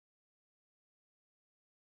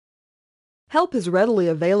Help is readily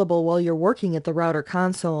available while you're working at the router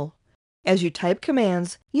console. As you type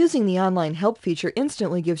commands, using the online help feature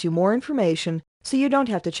instantly gives you more information so you don't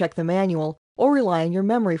have to check the manual or rely on your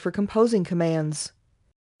memory for composing commands.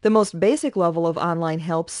 The most basic level of online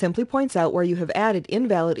help simply points out where you have added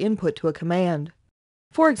invalid input to a command.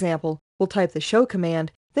 For example, we'll type the show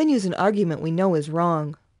command, then use an argument we know is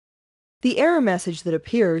wrong. The error message that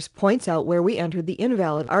appears points out where we entered the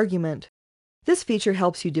invalid argument. This feature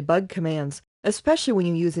helps you debug commands, especially when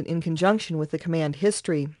you use it in conjunction with the command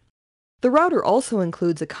history. The router also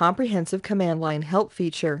includes a comprehensive command line help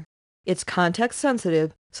feature. It's context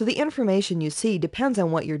sensitive, so the information you see depends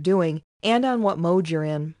on what you're doing and on what mode you're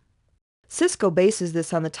in. CISCO bases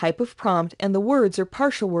this on the type of prompt and the words or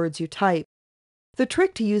partial words you type. The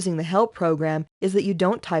trick to using the help program is that you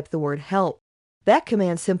don't type the word help. That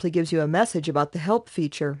command simply gives you a message about the help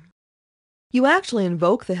feature. You actually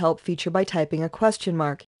invoke the help feature by typing a question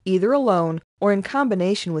mark, either alone or in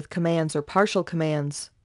combination with commands or partial commands.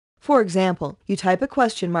 For example, you type a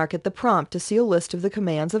question mark at the prompt to see a list of the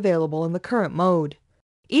commands available in the current mode.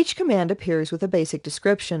 Each command appears with a basic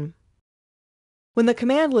description. When the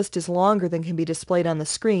command list is longer than can be displayed on the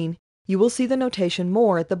screen, you will see the notation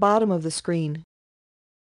 "More" at the bottom of the screen.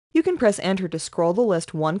 You can press Enter to scroll the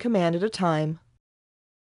list one command at a time,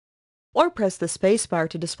 or press the spacebar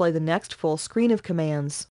to display the next full screen of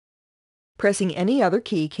commands. Pressing any other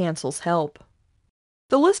key cancels help.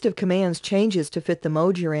 The list of commands changes to fit the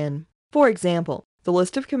mode you're in. For example, the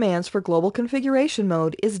list of commands for global configuration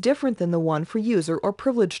mode is different than the one for user or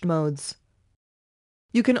privileged modes.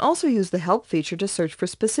 You can also use the help feature to search for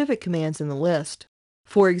specific commands in the list.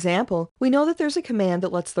 For example, we know that there's a command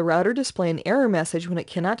that lets the router display an error message when it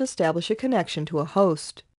cannot establish a connection to a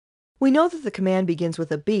host. We know that the command begins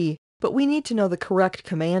with a B, but we need to know the correct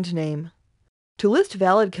command name. To list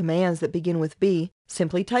valid commands that begin with B,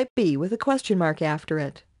 simply type B with a question mark after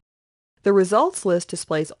it. The results list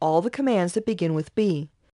displays all the commands that begin with B,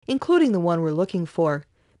 including the one we're looking for,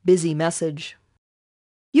 busy message.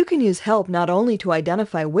 You can use help not only to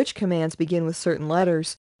identify which commands begin with certain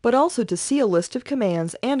letters, but also to see a list of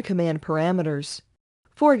commands and command parameters.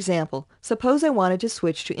 For example, suppose I wanted to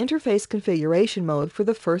switch to interface configuration mode for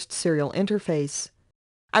the first serial interface.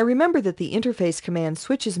 I remember that the interface command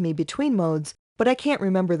switches me between modes, but I can't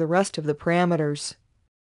remember the rest of the parameters.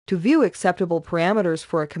 To view acceptable parameters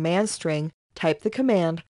for a command string, type the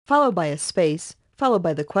command, followed by a space, followed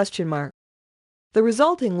by the question mark. The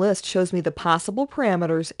resulting list shows me the possible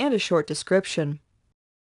parameters and a short description.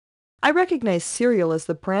 I recognize serial as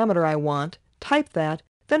the parameter I want, type that,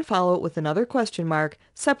 then follow it with another question mark,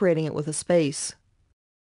 separating it with a space.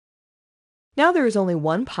 Now there is only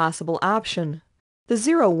one possible option. The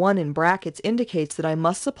 0, 1 in brackets indicates that I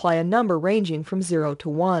must supply a number ranging from 0 to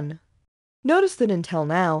 1. Notice that until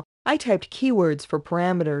now, I typed keywords for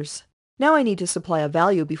parameters. Now I need to supply a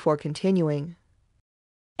value before continuing.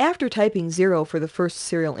 After typing 0 for the first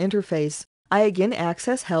serial interface, I again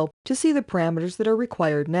access help to see the parameters that are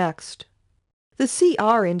required next. The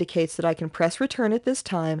CR indicates that I can press return at this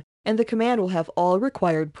time, and the command will have all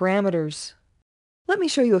required parameters. Let me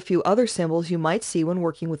show you a few other symbols you might see when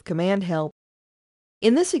working with command help.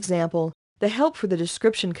 In this example, the help for the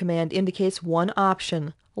description command indicates one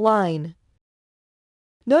option, line.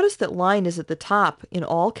 Notice that line is at the top in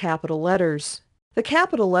all capital letters. The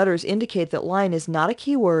capital letters indicate that line is not a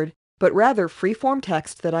keyword, but rather free-form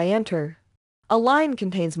text that I enter. A line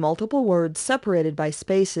contains multiple words separated by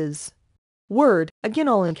spaces. Word, again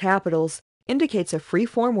all in capitals, indicates a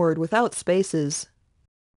free-form word without spaces.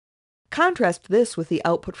 Contrast this with the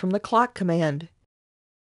output from the clock command.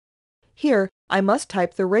 Here, I must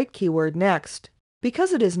type the rate keyword next.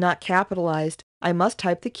 Because it is not capitalized, I must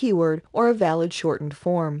type the keyword or a valid shortened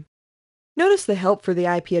form. Notice the help for the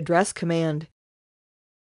IP address command.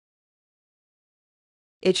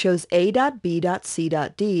 It shows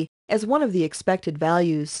A.B.C.D as one of the expected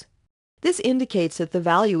values. This indicates that the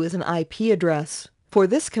value is an IP address. For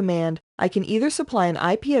this command, I can either supply an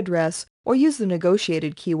IP address or use the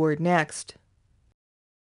negotiated keyword next.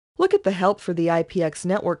 Look at the help for the IPX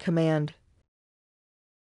network command.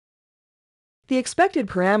 The expected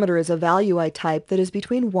parameter is a value I type that is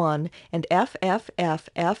between 1 and FFFFFFD.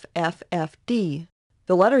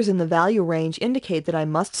 The letters in the value range indicate that I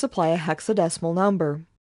must supply a hexadecimal number.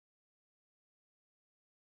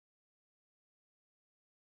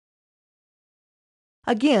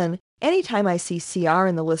 Again, anytime I see CR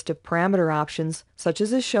in the list of parameter options, such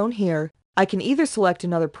as is shown here, I can either select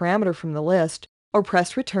another parameter from the list or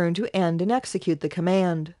press return to end and execute the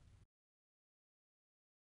command.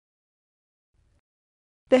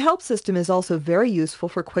 The help system is also very useful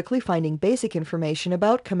for quickly finding basic information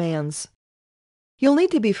about commands. You'll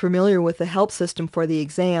need to be familiar with the help system for the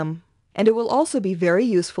exam, and it will also be very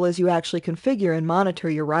useful as you actually configure and monitor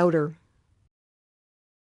your router.